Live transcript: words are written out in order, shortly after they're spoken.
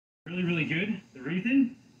Really, really good. The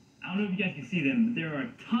reason? I don't know if you guys can see them, but there are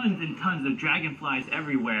tons and tons of dragonflies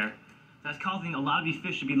everywhere. That's causing a lot of these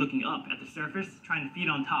fish to be looking up at the surface, trying to feed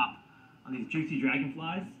on top on these juicy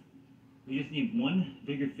dragonflies. We just need one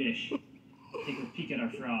bigger fish. Take a peek at our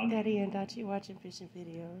frog. Daddy and Datsi watching fishing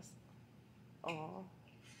videos. Aww.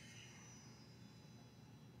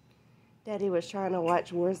 Daddy was trying to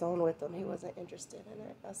watch Warzone with them. He wasn't interested in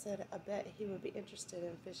it. I said, I bet he would be interested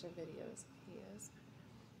in fishing videos. He is.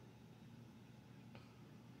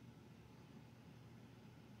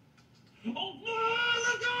 Oh,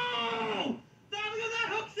 let's go! Look at that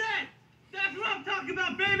hook set! That's what I'm talking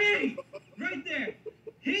about, baby! Right there.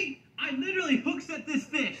 I literally hook set this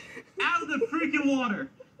fish out of the freaking water.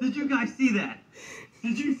 Did you guys see that?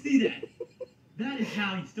 Did you see that? That is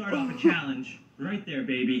how you start off a challenge. Right there,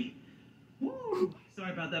 baby. Woo!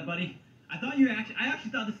 Sorry about that, buddy. I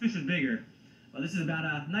actually thought this fish was bigger. Well, this is about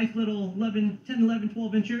a nice little 10, 11,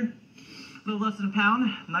 12 incher. A little less than a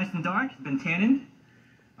pound. Nice and dark. It's been tanning.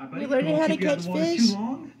 You learning how to catch fish?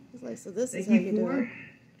 He's like, so this is how you do it.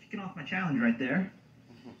 Kicking off my challenge right there.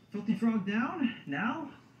 Filthy frog down. Now,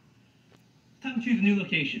 time to choose a new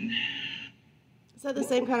location. Is that the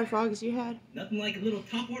same kind of frog as you had? Nothing like a little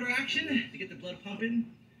top water action to get the blood pumping.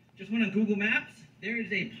 Just went on Google Maps. There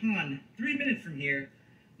is a pond 3 minutes from here.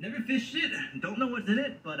 Never fished it. Don't know what's in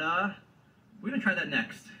it, but we're gonna try that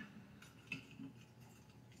next.